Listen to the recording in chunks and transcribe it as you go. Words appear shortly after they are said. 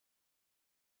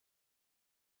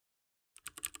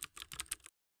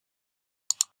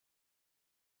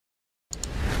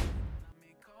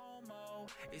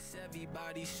It's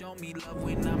everybody show me love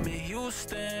when I'm in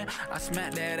Houston. I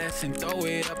smack that ass and throw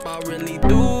it up. I really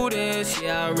do this,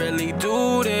 yeah, I really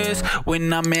do this.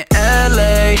 When I'm in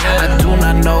LA, I do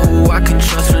not know who I can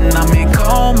trust when I'm in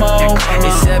Como.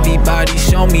 It's everybody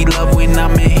show me love when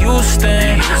I'm in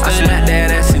Houston. I smack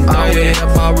that ass and throw it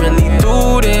up. I really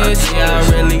do this, yeah,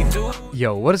 I really do.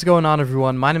 Yo, what is going on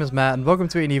everyone? My name is Matt and welcome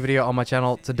to a new video on my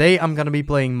channel. Today I'm gonna be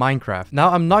playing Minecraft. Now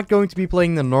I'm not going to be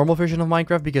playing the normal version of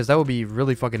Minecraft because that would be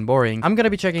really fucking boring. I'm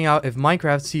gonna be checking out if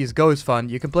Minecraft CSGO is fun.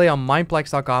 You can play on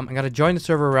mineplex.com. I'm gonna join the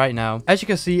server right now. As you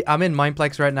can see, I'm in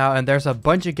Mineplex right now and there's a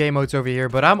bunch of game modes over here,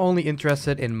 but I'm only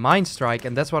interested in Minestrike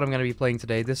and that's what I'm gonna be playing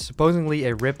today. This is supposedly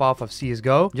a rip-off of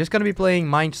CSGO. I'm just gonna be playing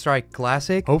Minestrike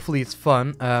Classic. Hopefully it's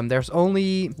fun. There's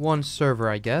only one server,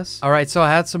 I guess. Alright, so I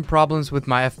had some problems with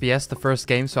my FPS the first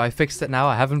game, so I fixed it now.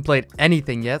 I haven't played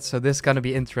anything yet, so this is gonna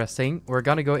be interesting. We're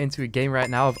gonna go into a game right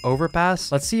now of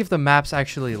Overpass. Let's see if the maps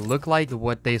actually look like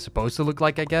what they're supposed to look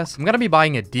like, I guess. I'm gonna be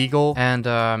buying a deagle, and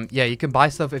yeah, you can buy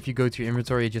stuff if you go to your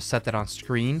inventory. You just set that on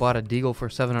screen. Bought a deagle for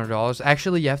 $700.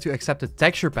 Actually, you have to accept a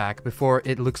texture pack before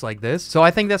it looks like this, so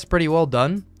I think that's pretty well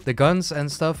done. The guns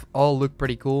and stuff all look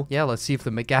pretty cool. Yeah, let's see if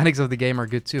the mechanics of the game are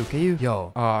good too. Can you?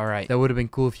 Yo, all right, that would have been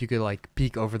cool if you could like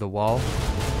peek over the wall.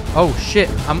 Oh shit,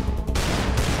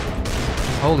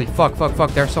 holy fuck,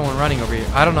 there's someone running over here.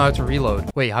 I don't know how to reload.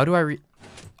 Wait, how do I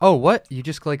Oh, what? You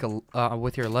just click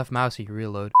with your left mouse, you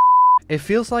reload. It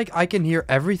feels like I can hear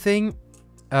everything.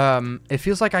 It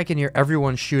feels like I can hear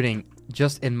everyone shooting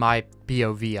just in my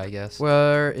POV, I guess.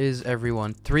 Where is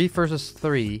everyone? 3 versus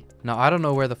 3. Now, I don't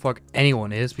know where the fuck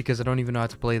anyone is because I don't even know how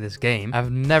to play this game.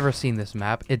 I've never seen this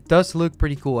map. It does look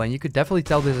pretty cool, and you could definitely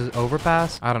tell this is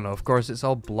Overpass. I don't know. Of course, it's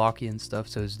all blocky and stuff,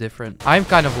 so it's different. I'm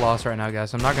kind of lost right now,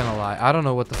 guys. I'm not gonna lie. I don't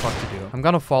know what the fuck to do. I'm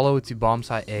gonna follow to bomb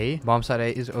site A. Bomb site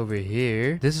A is over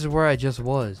here. This is where I just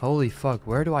was. Holy fuck.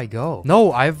 Where do I go?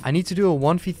 No, I need to do a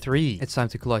 1v3. It's time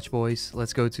to clutch, boys.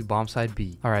 Let's go to bomb site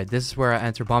B. All right, this is where I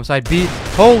enter bomb site B.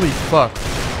 Holy fuck.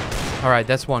 All right,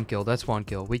 that's one kill. That's one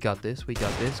kill. We got this. We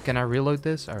got this. Can I reload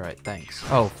this? All right, thanks.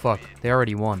 Oh, fuck. They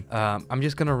already won. I'm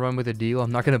just gonna run with a deal.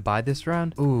 I'm not gonna buy this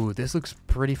round. Ooh, this looks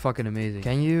pretty fucking amazing.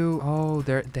 Can you? Oh,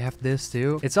 they have this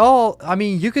too. It's all, I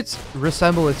mean, you could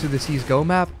resemble it to the CSGO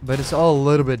map, but it's all a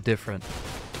little bit different.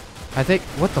 I think,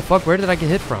 what the fuck? Where did I get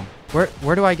hit from?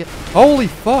 Where do I get? Holy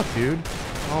fuck, dude.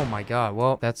 Oh my god.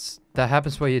 Well, that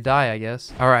happens when you die, I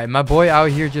guess. All right, my boy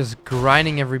out here just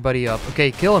grinding everybody up. Okay,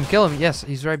 kill him, kill him. Yes,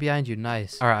 he's right behind you.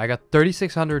 Nice. All right, I got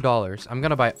 $3,600. I'm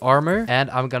gonna buy armor and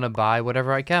I'm gonna buy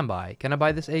whatever I can buy. Can I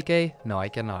buy this AK? No, I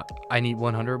cannot. I need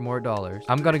 $100 more.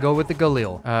 I'm gonna go with the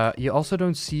Galil. You also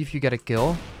don't see if you get a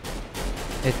kill.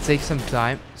 It takes some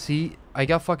time. See, I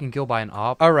got fucking killed by an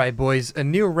op. All right, boys, a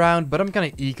new round, but I'm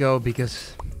gonna eco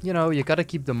because, you know, you gotta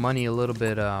keep the money a little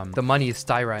bit, the money is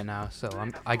tight right now, so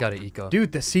I gotta eco.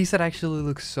 Dude, the CSAT actually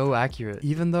looks so accurate,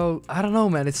 even though, I don't know,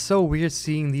 man, it's so weird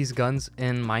seeing these guns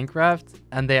in Minecraft,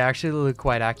 and they actually look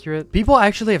quite accurate. People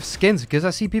actually have skins, because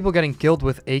I see people getting killed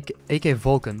with AK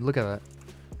Vulcan. Look at that.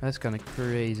 That's kind of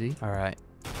crazy. All right,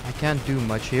 I can't do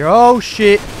much here. Oh,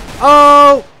 shit.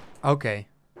 Oh, okay.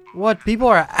 What? People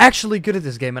are actually good at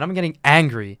this game and I'm getting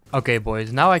angry. Okay,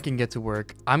 boys, now I can get to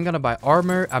work. I'm gonna buy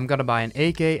armor, I'm gonna buy an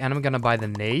AK, and I'm gonna buy the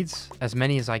nades. As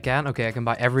many as I can. Okay, I can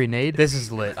buy every nade. This is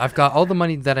lit. I've got all the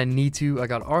money that I need to. I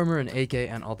got armor and AK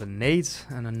and all the nades.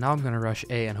 And then now I'm gonna rush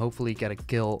A and hopefully get a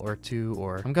kill or two,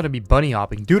 or I'm gonna be bunny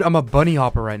hopping. Dude, I'm a bunny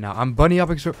hopper right now. I'm bunny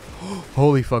hopping so...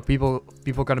 Holy fuck. People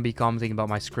gonna be commenting about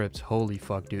my scripts. Holy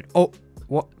fuck, dude. Oh,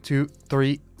 1, 2,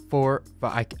 3... 4,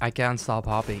 but I can't stop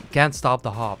hopping. Can't stop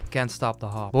the hop. Can't stop the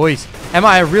hop. Boys, am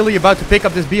I really about to pick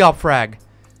up this B-hop frag?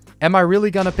 Am I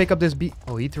really gonna pick up this B?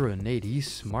 Oh, he threw a nade.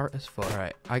 He's smart as fuck. All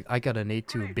right, I got a nade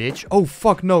too, bitch. Oh,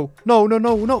 fuck, no. No.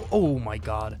 Oh, my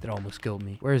God. That almost killed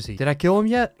me. Where is he? Did I kill him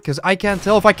yet? Because I can't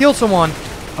tell if I killed someone.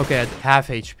 Okay, at half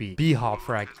HP. B-hop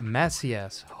frag.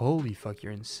 MattCS. Holy fuck,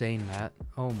 you're insane, Matt.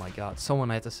 Oh, my God.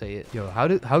 Someone had to say it. Yo,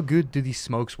 how good do these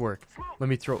smokes work? Let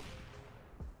me throw...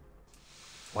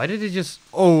 Why did it just...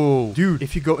 Oh, dude.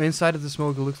 If you go inside of the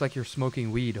smoke, it looks like you're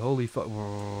smoking weed. Holy fuck.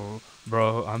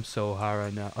 Bro, I'm so high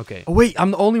right now. Okay. Oh, wait.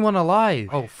 I'm the only one alive.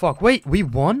 Oh, fuck. Wait, we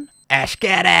won?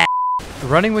 Ashkata.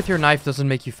 Running with your knife doesn't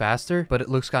make you faster, but it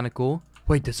looks kind of cool.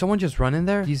 Wait, did someone just run in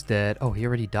there? He's dead. Oh, he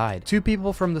already died. 2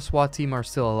 people from the SWAT team are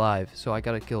still alive, so I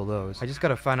gotta kill those. I just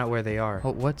gotta find out where they are.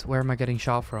 Oh, what? Where am I getting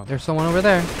shot from? There's someone over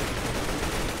there.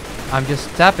 I'm just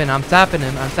tapping. I'm tapping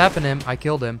him. I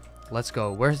killed him. Let's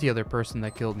go. Where's the other person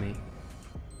that killed me?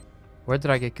 Where did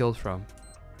I get killed from?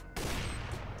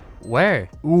 Where?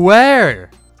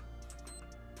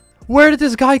 Where did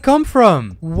this guy come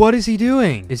from? What is he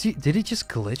doing? Did he just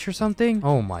glitch or something?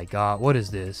 Oh my god, what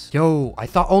is this? Yo, I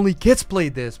thought only kids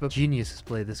played this, but geniuses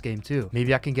play this game too.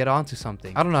 Maybe I can get onto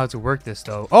something. I don't know how to work this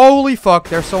though. Holy fuck,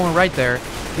 there's someone right there.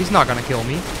 He's not gonna kill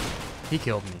me. He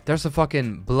killed me. There's a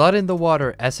fucking blood in the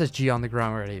water SSG on the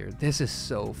ground right here. This is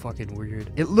so fucking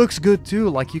weird. It looks good too.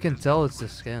 Like you can tell it's the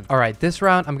skin. All right, this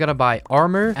round I'm gonna buy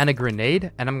armor and a grenade,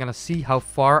 and I'm gonna see how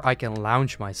far I can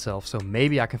launch myself. So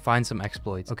maybe I can find some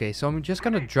exploits. Okay, so I'm just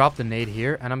gonna drop the nade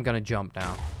here and I'm gonna jump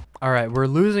down. All right, we're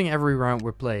losing every round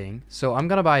we're playing. So I'm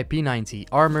gonna buy a P90,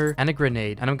 armor, and a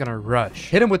grenade, and I'm gonna rush.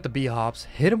 Hit him with the B-hops.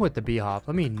 Hit him with the B-hop.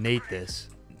 Let me nade this.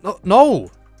 No,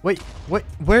 no! Wait,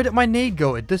 where did my nade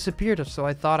go? It disappeared, so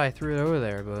I thought I threw it over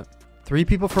there, but... 3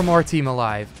 people from our team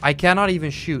alive. I cannot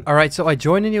even shoot. All right, so I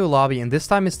joined a new lobby, and this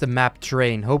time it's the map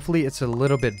train. Hopefully, it's a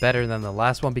little bit better than the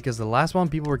last one, because the last one,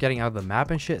 people were getting out of the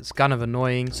map and shit. It's kind of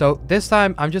annoying. So this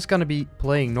time, I'm just gonna be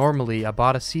playing normally. I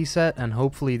bought a C set, and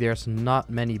hopefully, there's not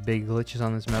many big glitches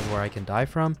on this map where I can die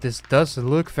from. This does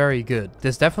look very good.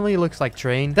 This definitely looks like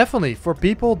train. Definitely, for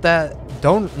people that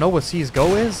don't know what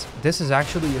CSGO is, this is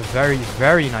actually a very,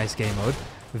 very nice game mode.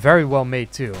 Very well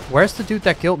made, too. Where's the dude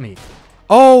that killed me?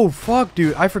 Oh, fuck,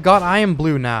 dude. I forgot I am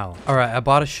blue now. All right, I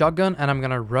bought a shotgun, and I'm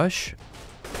gonna rush.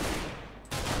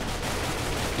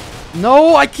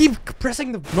 No, I keep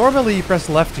pressing the... Normally, you press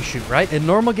left to shoot, right? In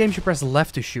normal games, you press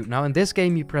left to shoot. Now, in this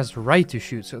game, you press right to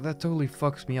shoot. So that totally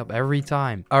fucks me up every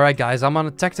time. All right, guys, I'm on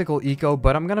a tactical eco,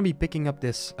 but I'm gonna be picking up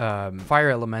this fire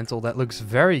elemental that looks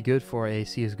very good for a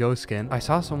CSGO skin. I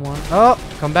saw someone. Oh,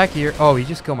 come back here. Oh, he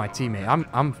just killed my teammate.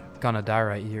 I'm gonna die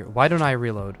right here. Why don't I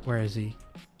reload? Where is he?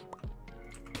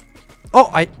 Oh,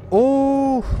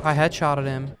 I headshotted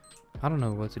him. I don't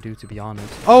know what to do, to be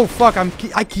honest. Oh, fuck.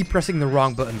 I keep pressing the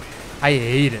wrong button. I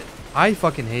hate it. I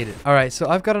fucking hate it. All right, so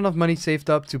I've got enough money saved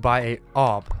up to buy a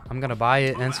AWP. I'm gonna buy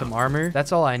it and some armor.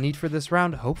 That's all I need for this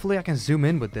round. Hopefully, I can zoom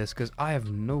in with this, because I have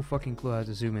no fucking clue how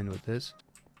to zoom in with this.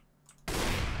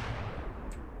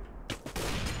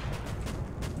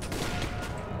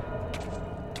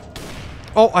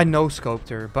 Oh, I know scoped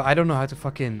her, but I don't know how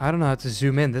to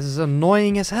zoom in. This is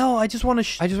annoying as hell. I just want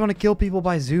to kill people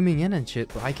by zooming in and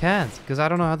shit, but I can't because I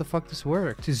don't know how the fuck this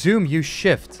works. To zoom, use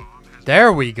shift.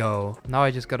 There we go. Now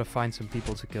I just gotta find some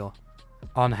people to kill.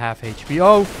 On half HP.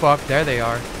 Oh, fuck. There they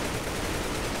are.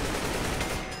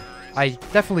 I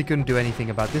definitely couldn't do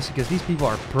anything about this because these people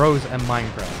are pros at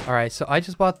Minecraft. Alright, so I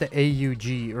just bought the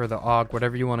AUG or the AUG,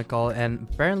 whatever you want to call it. And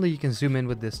apparently you can zoom in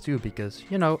with this too because,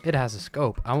 you know, it has a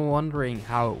scope. I'm wondering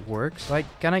how it works. Like,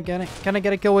 can I get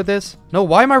a kill with this? No,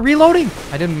 why am I reloading?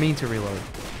 I didn't mean to reload.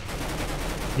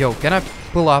 Yo, can I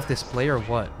pull off this play or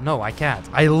what? No, I can't.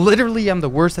 I literally am the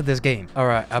worst at this game. All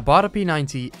right, I bought a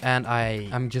P90 and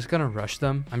I'm just gonna rush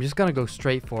them. I'm just gonna go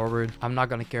straight forward. I'm not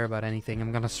gonna care about anything.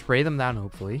 I'm gonna spray them down,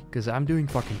 hopefully, because I'm doing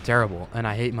fucking terrible and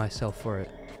I hate myself for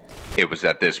it. It was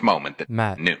at this moment that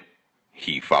Matt knew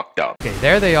he fucked up. Okay,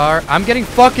 there they are. I'm getting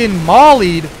fucking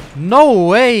mollied. No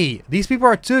way. These people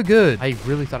are too good. I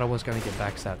really thought I was gonna get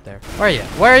backstabbed there. Where are you?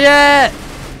 Where are you at?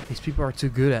 These people are too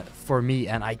good for me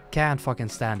and I can't fucking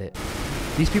stand it.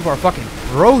 These people are fucking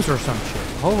pros or some shit.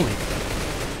 Holy.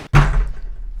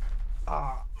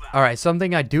 Alright,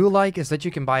 something I do like is that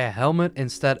you can buy a helmet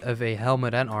instead of a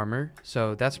helmet and armor.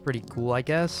 So that's pretty cool, I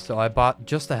guess. So I bought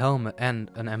just a helmet and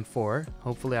an M4.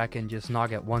 Hopefully I can just not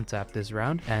get one tap this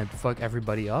round and fuck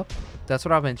everybody up. That's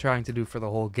what I've been trying to do for the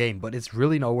whole game. But it's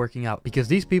really not working out because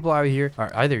these people out here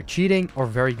are either cheating or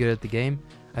very good at the game.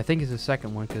 I think it's the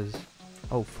second one because...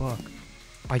 Oh, fuck.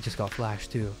 I just got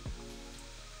flashed too.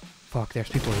 Fuck, there's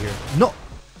people here. No!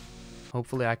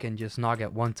 Hopefully I can just not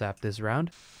get one tap this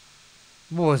round.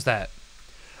 What was that?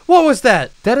 What was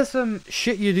that? That is some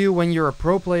shit you do when you're a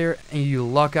pro player and you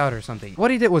luck out or something.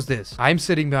 What he did was this. I'm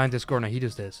sitting behind this corner. He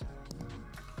does this.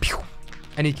 Pew!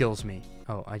 And he kills me.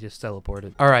 Oh, I just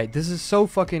teleported. Alright, this is so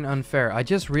fucking unfair. I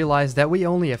just realized that we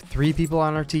only have 3 people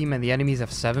on our team and the enemies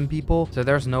have 7 people. So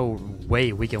there's no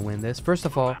way we can win this. First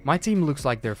of all, my team looks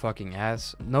like they're fucking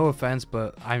ass. No offense,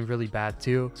 but I'm really bad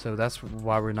too. So that's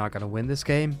why we're not gonna win this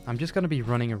game. I'm just gonna be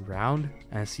running around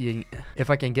and seeing if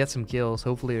I can get some kills.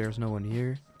 Hopefully there's no one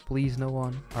here. Please, no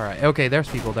one. Alright, okay, there's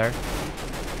people there.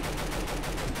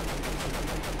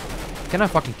 Can I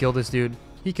fucking kill this dude?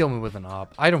 He killed me with an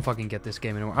op. I don't fucking get this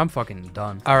game anymore. I'm fucking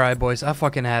done. Alright, boys. I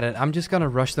fucking had it. I'm just gonna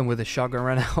rush them with a shotgun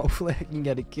right now. Hopefully I can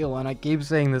get a kill. And I keep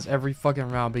saying this every fucking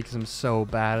round because I'm so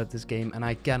bad at this game. And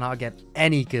I cannot get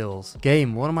any kills.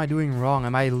 Game, what am I doing wrong?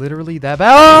 Am I literally that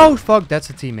bad? Oh, fuck.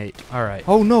 That's a teammate. Alright.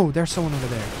 Oh, no. There's someone over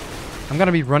there. I'm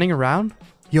gonna be running around.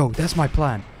 Yo, that's my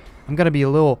plan. I'm gonna be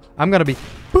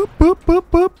boop, boop, boop,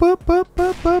 boop, boop, boop,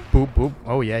 boop, boop, boop.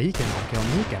 Oh, Oh yeah, he cannot kill me.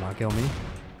 He cannot kill me.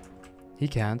 He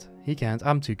can't. He can't.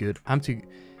 I'm too good.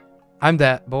 I'm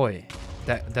that boy.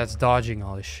 That's dodging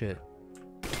all this shit.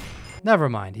 Never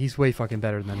mind. He's way fucking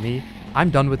better than me.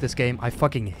 I'm done with this game. I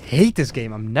fucking hate this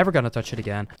game. I'm never gonna touch it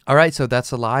again. Alright, so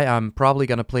that's a lie. I'm probably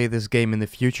gonna play this game in the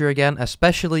future again,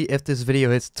 especially if this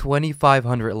video hits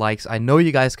 2,500 likes. I know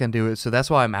you guys can do it, so that's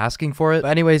why I'm asking for it.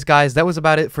 But anyways, guys, that was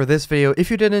about it for this video.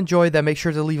 If you did enjoy, then make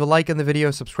sure to leave a like in the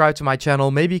video, subscribe to my channel,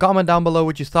 maybe comment down below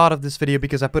what you thought of this video,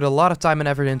 because I put a lot of time and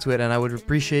effort into it, and I would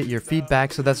appreciate your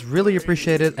feedback, so that's really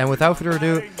appreciated. And without further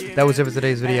ado, that was it for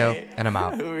today's video, and I'm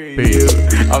out. Peace.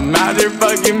 I'm out here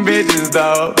fucking bitches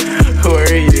though. Who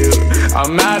are you?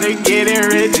 I'm out here getting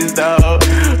riches though.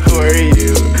 Who are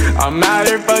you? I'm out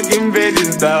here fucking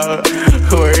bitches though.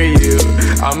 Who are you?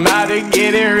 I'm out here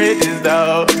getting riches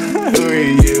though. Who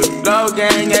are you? Low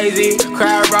gang AZ,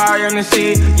 crowd raw on the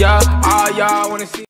seat. Yeah, all y'all wanna see.